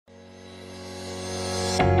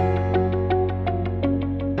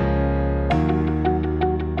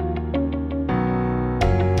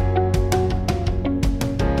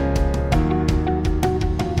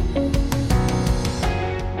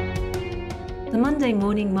The Monday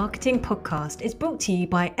Morning Marketing Podcast is brought to you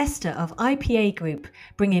by Esther of IPA Group,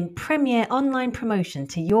 bringing premier online promotion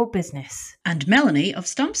to your business. And Melanie of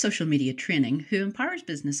Stomp Social Media Training, who empowers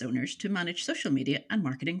business owners to manage social media and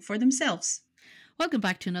marketing for themselves. Welcome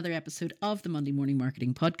back to another episode of the Monday Morning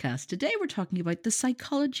Marketing Podcast. Today we're talking about the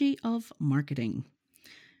psychology of marketing.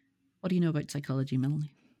 What do you know about psychology,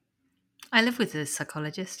 Melanie? I live with a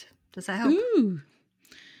psychologist. Does that help? Ooh.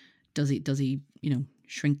 Does he,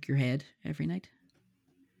 shrink your head every night?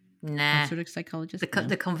 Nah. That sort of psychologist?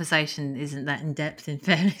 The conversation isn't that in depth, in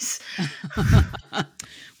fairness.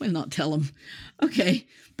 We'll not tell him. Okay,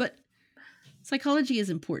 but psychology is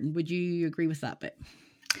important. Would you agree with that bit?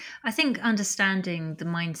 I think understanding the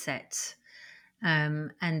mindset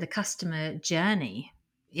and the customer journey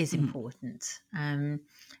is important.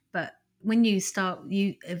 But when you start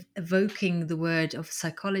evoking the word of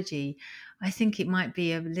psychology, I think it might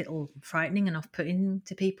be a little frightening and off-putting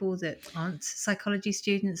to people that aren't psychology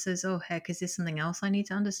students as, oh, heck, is this something else I need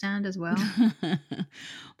to understand as well?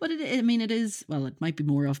 But it might be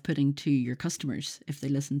more off-putting to your customers if they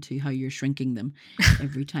listen to how you're shrinking them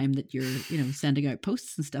every time that you're, sending out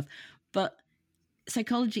posts and stuff. But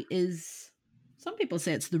psychology is, some people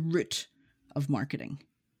say it's the root of marketing.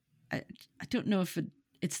 I don't know if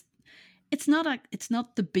it's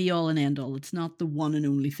not the be all and end all. It's not the one and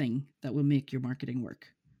only thing that will make your marketing work,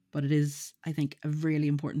 but it is, I think, a really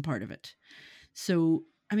important part of it. So,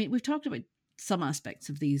 we've talked about some aspects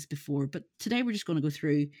of these before, but today we're just going to go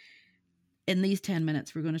through, in these 10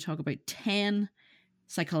 minutes, we're going to talk about 10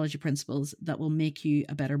 psychology principles that will make you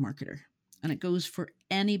a better marketer. And it goes for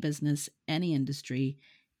any business, any industry,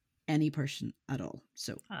 any person at all.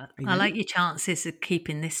 So I like your chances of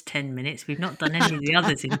keeping this 10 minutes. We've not done any of the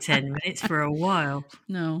others in 10 minutes for a while.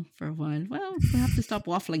 No, for a while. Well, we have to stop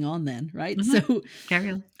waffling on then, right? Mm-hmm. So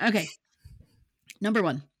carry on. Okay. Number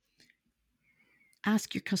 1,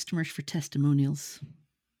 ask your customers for testimonials.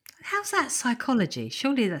 How's that psychology?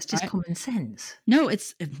 Surely that's just common sense. No,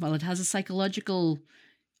 it has a psychological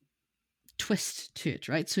twist to it,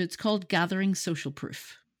 right? So it's called gathering social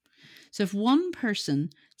proof. So if one person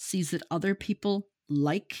sees that other people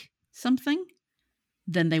like something,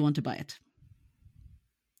 then they want to buy it.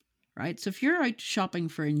 Right? So if you're out shopping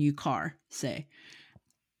for a new car, say,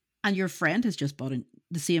 and your friend has just bought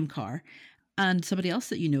the same car, and somebody else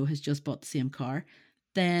that you know has just bought the same car,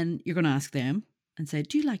 then you're going to ask them and say,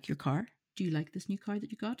 do you like your car? Do you like this new car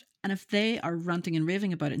that you got? And if they are ranting and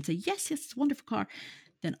raving about it and say, yes, it's a wonderful car,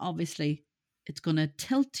 then obviously it's going to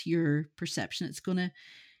tilt your perception. It's going to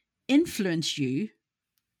influence you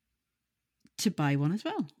to buy one as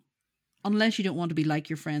well. Unless you don't want to be like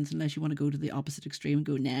your friends, unless you want to go to the opposite extreme and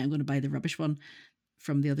go, nah, I'm going to buy the rubbish one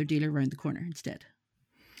from the other dealer around the corner instead.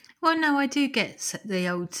 Well, no, I do get the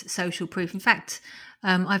old social proof. In fact,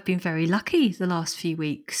 I've been very lucky the last few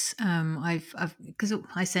weeks. Because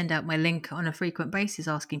I send out my link on a frequent basis,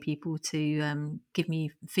 asking people to give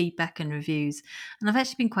me feedback and reviews, and I've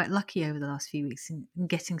actually been quite lucky over the last few weeks in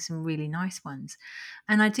getting some really nice ones.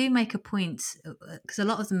 And I do make a point, because a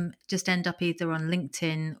lot of them just end up either on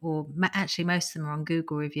LinkedIn or actually most of them are on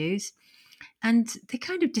Google reviews. And they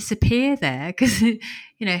kind of disappear there because,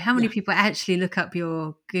 how many people actually look up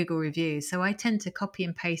your Google reviews? So I tend to copy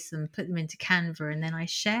and paste them, put them into Canva, and then I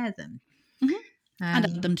share them. Mm-hmm. And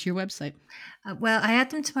add them to your website. Well, I add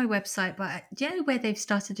them to my website, but where they've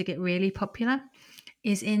started to get really popular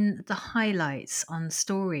is in the highlights on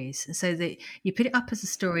stories. So that you put it up as a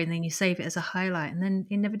story and then you save it as a highlight and then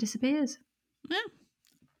it never disappears. Yeah.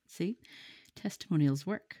 See, testimonials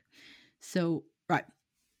work. So, right.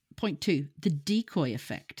 Point 2, the decoy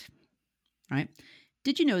effect, right?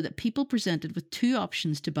 Did you know that people presented with 2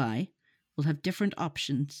 options to buy will have different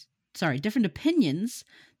opinions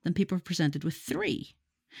than people presented with 3?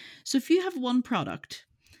 So if you have one product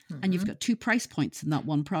and you've got 2 price points in that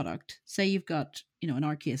one product, say you've got, in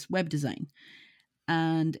our case, web design,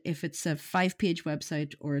 and if it's a 5-page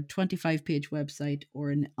website or a 25-page website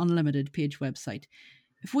or an unlimited page website,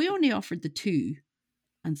 if we only offered the 2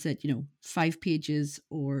 and said, 5 pages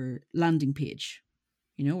or landing page,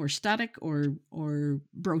 or static or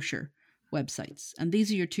brochure websites. And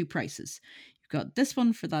these are your 2 prices. You've got this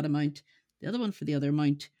one for that amount, the other one for the other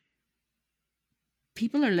amount.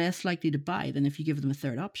 People are less likely to buy than if you give them a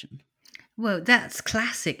third option. Well, that's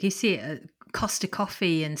classic. You see it at Costa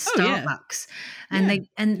Coffee and Starbucks.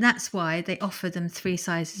 And that's why they offer them 3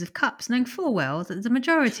 sizes of cups, knowing full well that the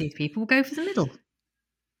majority of people will go for the middle.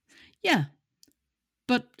 Yeah.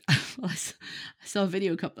 But I saw a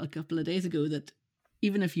video a couple of days ago that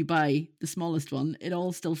even if you buy the smallest one, it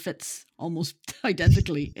all still fits almost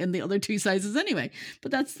identically in the other two sizes anyway.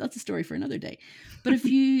 But that's a story for another day. But if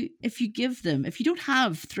you give them, if you don't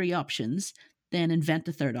have three options, then invent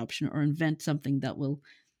a third option, or invent something that will,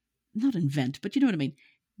 not invent, but you know what I mean,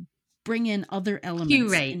 bring in other elements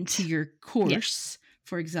Curate. into your course,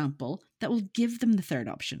 for example, that will give them the third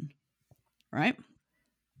option. Right?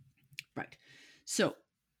 Right. So,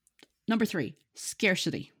 number 3,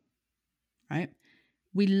 scarcity. Right?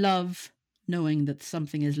 We love knowing that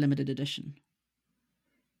something is limited edition.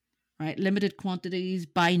 Right? Limited quantities,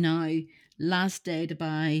 buy now, last day to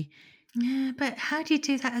buy. Yeah, but how do you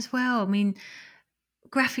do that as well? I mean,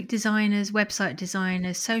 graphic designers, website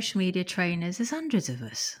designers, social media trainers, there's hundreds of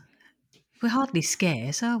us. We're hardly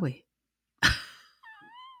scarce, are we?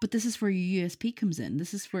 But this is where your USP comes in.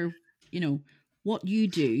 This is where, what you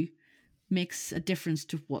do makes a difference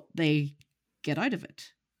to what they get out of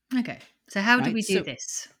it. Okay. So how do Right? we do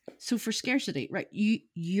this? So for scarcity, right,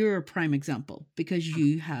 you're a prime example because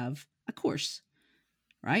you have a course,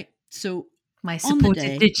 right? So My on the supported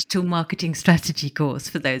day- digital marketing strategy course,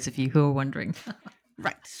 for those of you who are wondering.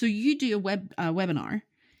 right. So you do a webinar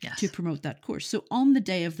Yes. to promote that course. So on the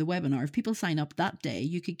day of the webinar, if people sign up that day,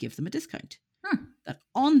 you could give them a discount. That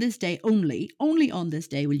on this day only on this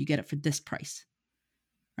day will you get it for this price,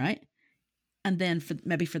 right? And then for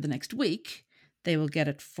the next week, they will get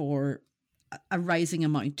it for a rising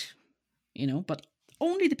amount, but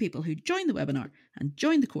only the people who join the webinar and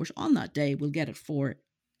join the course on that day will get it for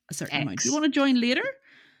a certain amount. X. You want to join later?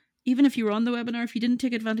 Even if you were on the webinar, if you didn't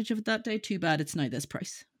take advantage of it that day, too bad, it's now this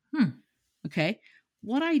price. Okay.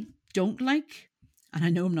 What I don't like, and I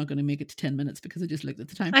know I'm not going to make it to 10 minutes because I just looked at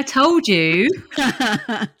the time. I told you.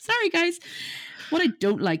 Sorry, guys. What I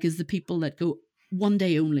don't like is the people that go one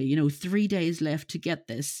day only, 3 days left to get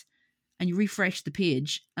this, and you refresh the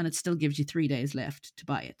page and it still gives you 3 days left to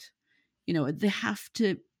buy it. They have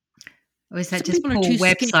to. Or is that Some just people are poor too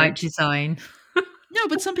website scared. design? No,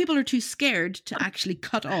 but some people are too scared to actually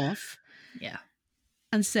cut off Yeah.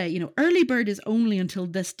 and say, early bird is only until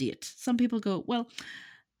this date. Some people go, well,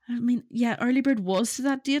 I mean, yeah, early bird was to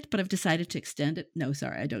that date, but I've decided to extend it. No,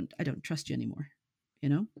 sorry, I don't trust you anymore.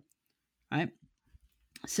 Right?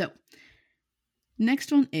 So,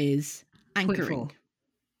 next one is anchoring.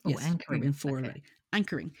 Yes, anchoring. we're in 4 Okay. already.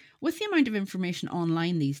 Anchoring. With the amount of information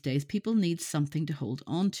online these days, people need something to hold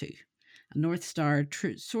on to. A North Star,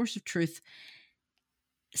 source of truth,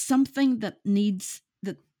 something that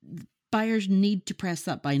buyers need to press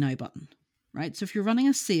that buy now button, right? So if you're running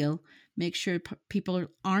a sale, make sure people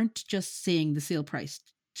aren't just seeing the sale price.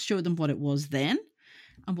 Show them what it was then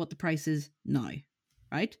and what the price is now,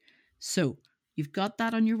 right? So you've got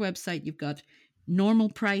that on your website. You've got normal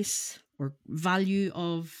price or value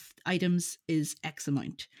of items is X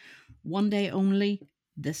amount. One day only,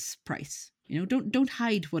 this price. Don't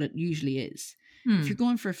hide what it usually is. If you're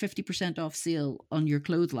going for a 50% off sale on your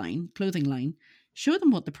clothing line, show them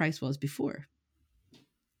what the price was before.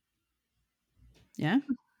 Yeah?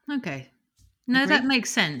 Okay. No, Agree? that makes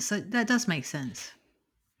sense. That does make sense.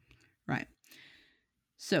 Right.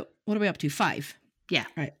 So what are we up to? 5. Yeah.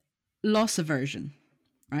 Right. Loss aversion.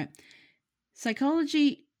 Right.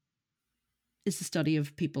 Psychology is the study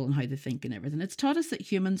of people and how they think and everything. It's taught us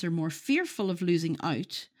that humans are more fearful of losing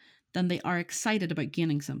out than they are excited about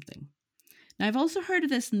gaining something. Now, I've also heard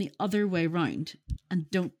of this in the other way around, and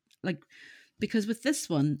because with this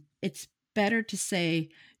one, it's better to say,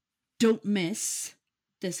 don't miss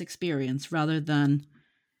this experience rather than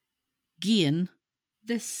gain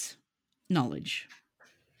this knowledge.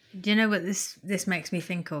 Do you know what this makes me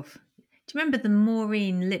think of? Do you remember the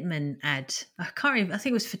Maureen Lipman ad? I can't remember. I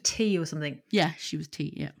think it was for tea or something. Yeah, she was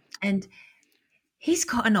tea, yeah. And he's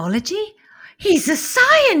got an ology. He's a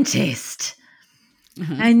scientist.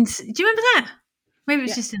 Uh-huh. And do you remember that? Maybe it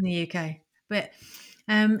was Yeah. just in the UK. But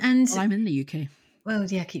Well, I'm in the UK. well,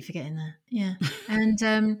 yeah, I keep forgetting that. Yeah.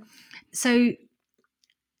 And so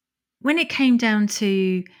when it came down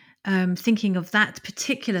to thinking of that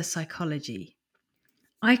particular psychology,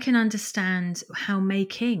 I can understand how May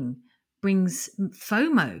King brings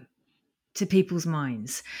FOMO to people's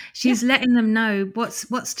minds. She's letting them know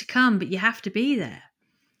what's to come, but you have to be there.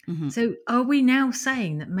 Mm-hmm. So are we now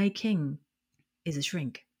saying that May King is a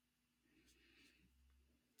shrink?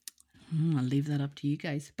 I'll leave that up to you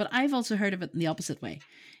guys. But I've also heard of it in the opposite way.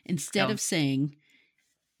 Instead of saying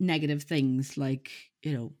negative things like,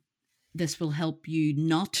 this will help you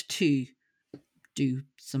not to do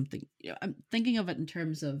something. I'm thinking of it in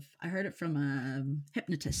terms of, I heard it from a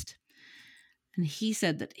hypnotist. And he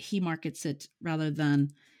said that he markets it rather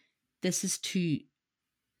than this is to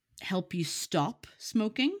help you stop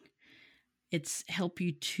smoking. It's help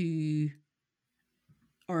you to,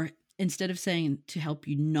 or instead of saying to help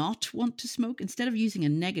you not want to smoke, instead of using a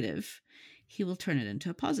negative, he will turn it into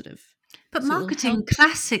a positive. But So it will marketing help.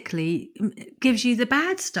 classically gives you the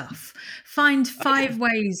bad stuff. Find Oh, yeah. 5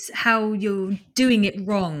 ways how you're doing it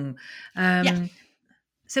wrong. Yeah.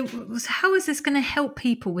 So how is this going to help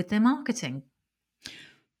people with their marketing?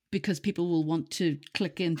 Because people will want to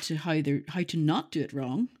click into how to not do it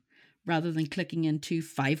wrong, rather than clicking into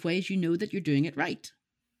 5 ways you know that you're doing it right.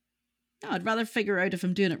 No, I'd rather figure out if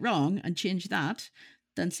I'm doing it wrong and change that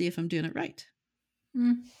than see if I'm doing it right.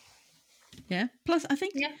 Mm. Yeah. Plus, I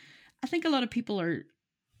think a lot of people are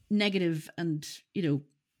negative and,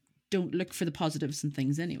 don't look for the positives and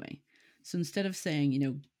things anyway. So instead of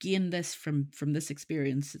saying, gain this from this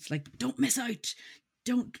experience, it's like, don't miss out.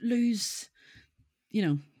 Don't lose,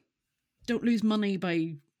 don't lose money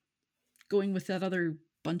by going with that other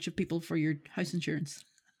bunch of people for your house insurance.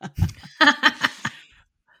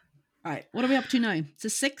 All right, what are we up to now? It's a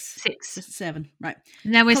 6? 6. It's a 7. Right.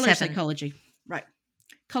 Now we're Color 7. psychology. Right.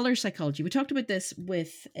 Color psychology. We talked about this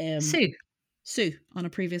with Sue on a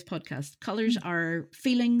previous podcast. Colors are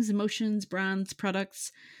feelings, emotions, brands,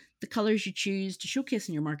 products. The colors you choose to showcase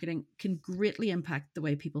in your marketing can greatly impact the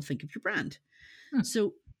way people think of your brand.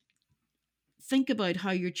 So think about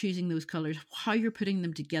how you're choosing those colors, how you're putting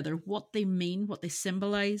them together, what they mean, what they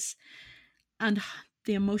symbolize, and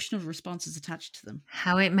the emotional responses attached to them.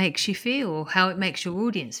 How it makes you feel, or how it makes your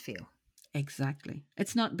audience feel. Exactly.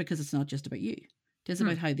 It's not just about you. It is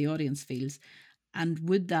about how the audience feels. And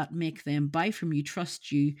would that make them buy from you,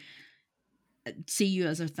 trust you, see you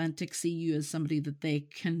as authentic, see you as somebody that they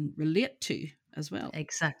can relate to as well?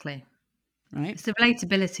 Exactly. Right? It's the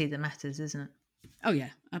relatability that matters, isn't it? Oh, yeah,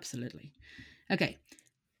 absolutely. Okay.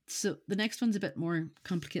 So the next one's a bit more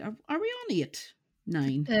complicated. Are we on 8?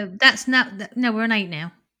 9? That's not. No, we're on 8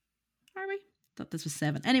 now. Are we? Thought this was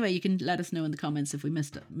 7. Anyway, you can let us know in the comments if we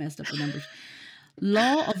messed up the numbers.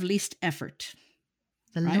 Law of least effort.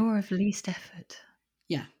 The law of least effort.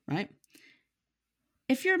 Yeah, right.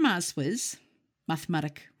 If you're a math whiz,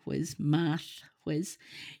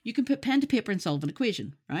 you can put pen to paper and solve an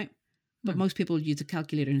equation, right? But most people use a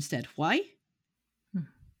calculator instead. Why?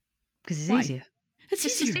 Because it's easier. It's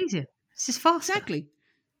just easier. easier. It's just faster. Exactly.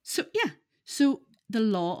 So, yeah. So the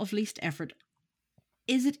law of least effort.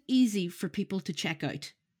 Is it easy for people to check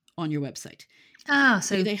out on your website?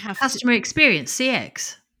 So they have customer experience,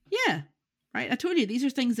 CX. Yeah. Right. I told you, these are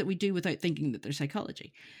things that we do without thinking that they're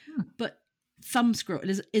psychology. But thumb scroll,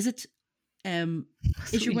 is it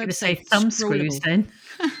is your website say thumb screws then?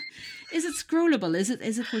 Is it scrollable? Is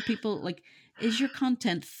it where people is your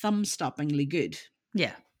content thumb stoppingly good?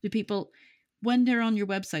 Yeah. Do people, when they're on your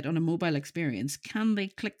website on a mobile experience, can they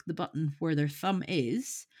click the button where their thumb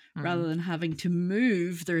is rather than having to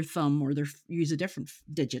move their thumb or use a different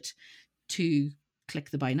digit to click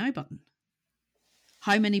the buy now button?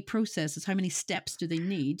 How many processes, how many steps do they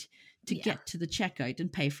need to get to the checkout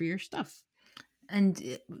and pay for your stuff?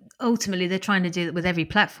 And ultimately, they're trying to do it with every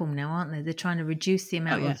platform now, aren't they? They're trying to reduce the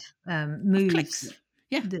amount of moves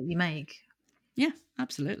that you make. Yeah,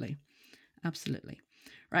 absolutely. Absolutely.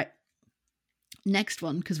 Right. Next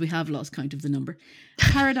one, because we have lost count of the number.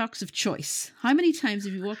 Paradox of choice. How many times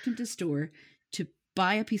have you walked into a store to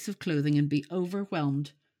buy a piece of clothing and be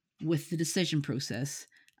overwhelmed with the decision process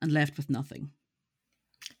and left with nothing?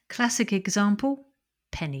 Classic example,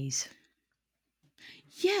 pennies.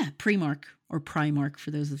 Yeah, Primark or Primark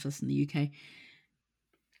for those of us in the UK.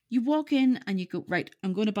 You walk in and you go, right,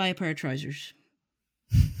 I'm going to buy a pair of trousers.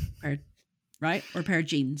 Right? Or a pair of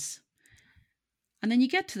jeans. And then you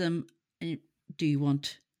get to them and do you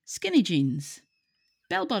want skinny jeans,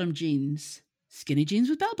 bell-bottom jeans, skinny jeans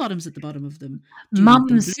with bell-bottoms at the bottom of them?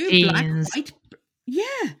 Mum's blue, jeans. Black, white?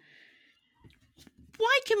 Yeah.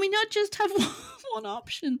 Why can we not just have one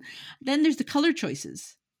option? Then there's the colour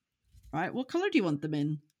choices. Right? What colour do you want them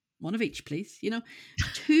in? One of each, please.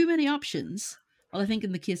 Too many options. Well, I think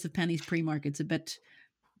in the case of Penny's Primark, it's a bit,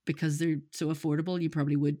 because they're so affordable, you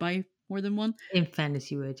probably would buy more than one. In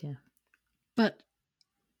fairness, you would, yeah. But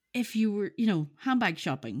if you were, handbag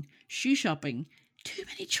shopping, shoe shopping, too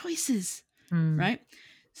many choices, right?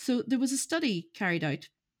 So there was a study carried out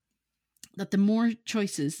that the more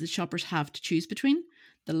choices the shoppers have to choose between,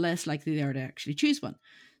 the less likely they are to actually choose one.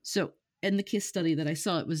 So in the case study that I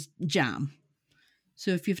saw, it was jam.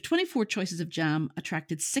 So if you have 24 choices of jam,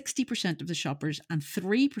 attracted 60% of the shoppers and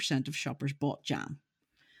 3% of shoppers bought jam.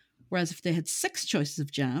 Whereas if they had 6 choices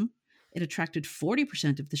of jam, it attracted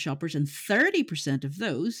 40% of the shoppers and 30% of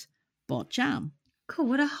those bought jam. Cool,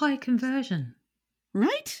 what a high conversion.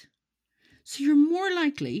 Right? So you're more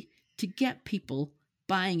likely to get people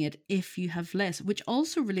buying it if you have less, which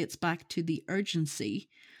also relates back to the urgency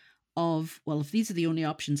of, well, if these are the only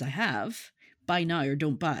options I have, buy now or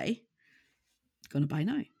don't buy, I'm going to buy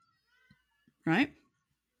now. Right?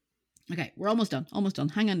 Okay, we're almost done.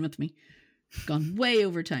 Hang on with me. Gone way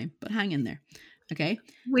over time, but hang in there. Okay.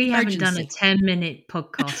 We haven't done a 10-minute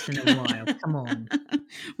podcast in a while. Come on.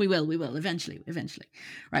 We will eventually.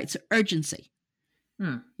 Right. So urgency.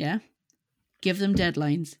 Yeah. Give them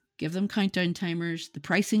deadlines, give them countdown timers, the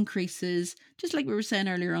price increases, just like we were saying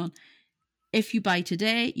earlier on. If you buy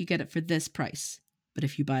today, you get it for this price. But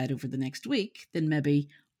if you buy it over the next week, then maybe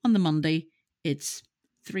on the Monday, it's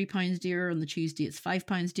 £3 dearer. On the Tuesday, it's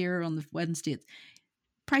 £5 dearer. On the Wednesday, it's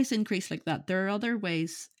price increase like that. There are other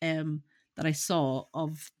ways that I saw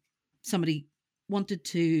of somebody wanted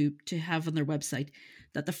to have on their website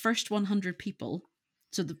that the first 100 people,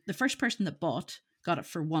 so the first person that bought got it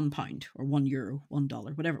for £1 or €1,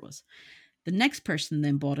 $1, whatever it was. The next person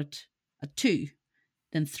then bought it at 2,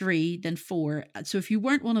 then 3, then 4. So if you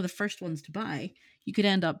weren't one of the first ones to buy, you could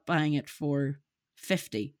end up buying it for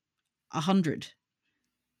 50, 100.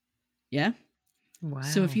 Yeah. Wow.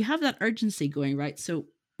 So if you have that urgency going, right, so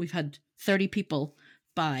we've had 30 people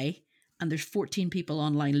buy and there's 14 people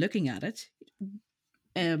online looking at it.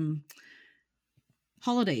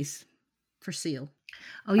 Holidays for sale.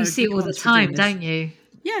 Oh, you see it all the time, don't you?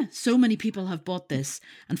 Yeah, so many people have bought this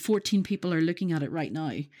and 14 people are looking at it right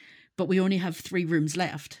now, but we only have 3 rooms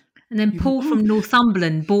left. And then Paul from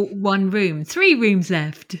Northumberland bought 1 room, 3 rooms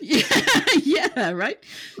left. Yeah, right?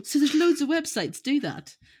 So there's loads of websites do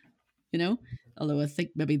that, you know? Although I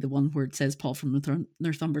think maybe the one where it says Paul from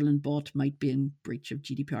Northumberland bought might be in breach of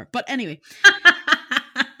GDPR. But anyway,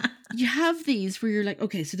 you have these where you're like,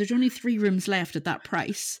 okay, so there's only 3 rooms left at that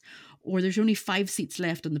price, or there's only 5 seats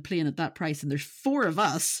left on the plane at that price, and there's 4 of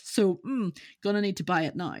us, so gonna need to buy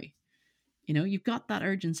it now. You know, you've got that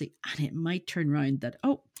urgency, and it might turn around that,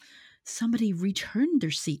 oh, somebody returned their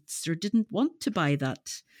seats or didn't want to buy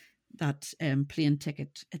that plane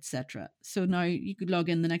ticket, etc. So now you could log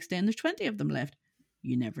in the next day and there's 20 of them left.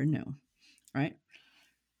 You never know, right?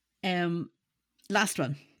 Last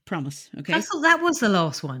one, promise. Okay. I thought that was the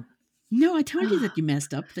last one. No, I told you that you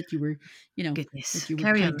messed up, that you were, Goodness. that you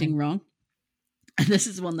were counting wrong. And this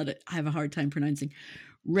is one that I have a hard time pronouncing.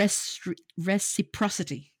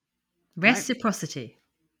 Reciprocity. Reciprocity. Right?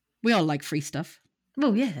 We all like free stuff.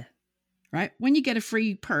 Well, yeah. Right? When you get a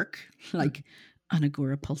free perk, like an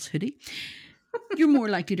Agora Pulse hoodie, you're more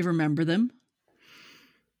likely to remember them.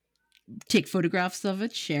 Take photographs of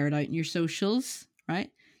it, share it out in your socials,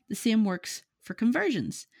 right? The same works for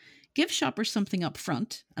conversions. Give shoppers something up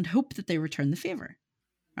front and hope that they return the favor,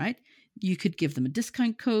 right? You could give them a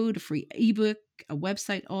discount code, a free ebook, a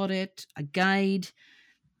website audit, a guide.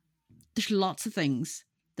 There's lots of things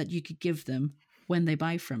that you could give them when they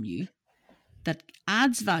buy from you that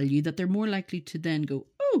adds value, that they're more likely to then go,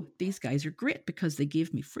 oh, these guys are great because they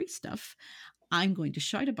gave me free stuff. I'm going to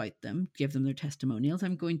shout about them, give them their testimonials.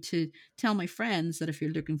 I'm going to tell my friends that if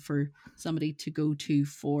you're looking for somebody to go to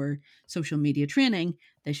for social media training,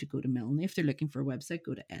 they should go to Melanie. If they're looking for a website,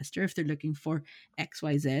 go to Esther. If they're looking for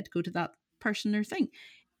XYZ, go to that person or thing.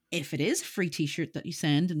 If it is a free t-shirt that you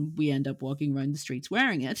send and we end up walking around the streets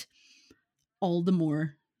wearing it, all the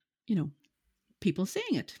more, people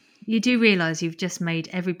seeing it. You do realise you've just made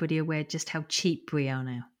everybody aware just how cheap we are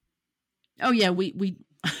now. Oh yeah, we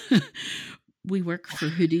we work for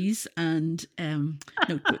hoodies and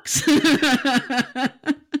notebooks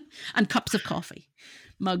and cups of coffee,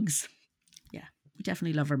 mugs. Yeah, we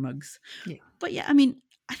definitely love our mugs. Yeah, but yeah, I mean,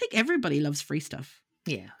 I think everybody loves free stuff.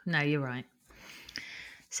 Yeah, no, you're right.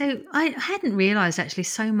 So I hadn't realised actually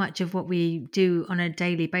so much of what we do on a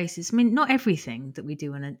daily basis. I mean, not everything that we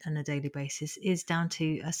do on a daily basis is down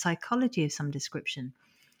to a psychology of some description.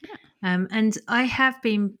 Yeah. And I have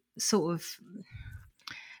been sort of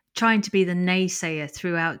trying to be the naysayer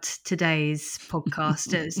throughout today's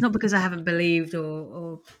podcast. It's not because I haven't believed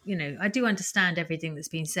or I do understand everything that's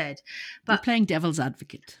been said. But you're playing devil's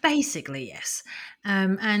advocate. Basically, yes.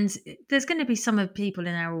 And there's going to be some of people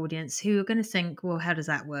in our audience who are going to think, well, how does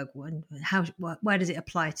that work? Why does it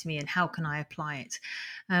apply to me and how can I apply it?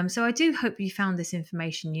 So I do hope you found this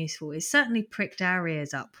information useful. It certainly pricked our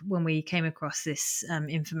ears up when we came across this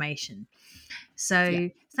information. So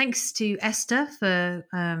Thanks to Esther for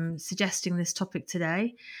suggesting this topic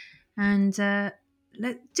today. And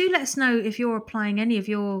let us know if you're applying any of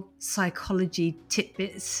your psychology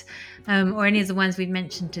tidbits or any of the ones we've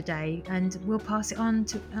mentioned today, and we'll pass it on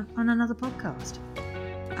on another podcast.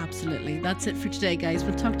 Absolutely. That's it for today, guys.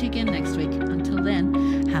 We'll talk to you again next week. Until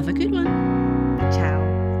then, have a good one. Ciao.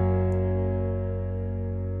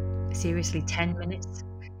 Seriously, 10 minutes?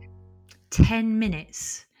 10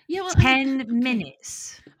 minutes. Yeah, well, 10 okay.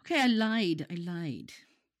 minutes. Okay, I lied.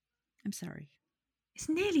 I'm sorry. It's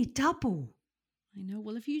nearly double. I know.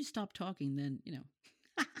 Well, if you stop talking, then,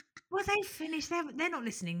 Well, they finished. They're not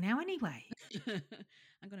listening now anyway.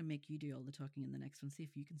 I'm going to make you do all the talking in the next one. See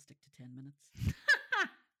if you can stick to 10 minutes.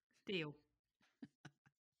 Deal.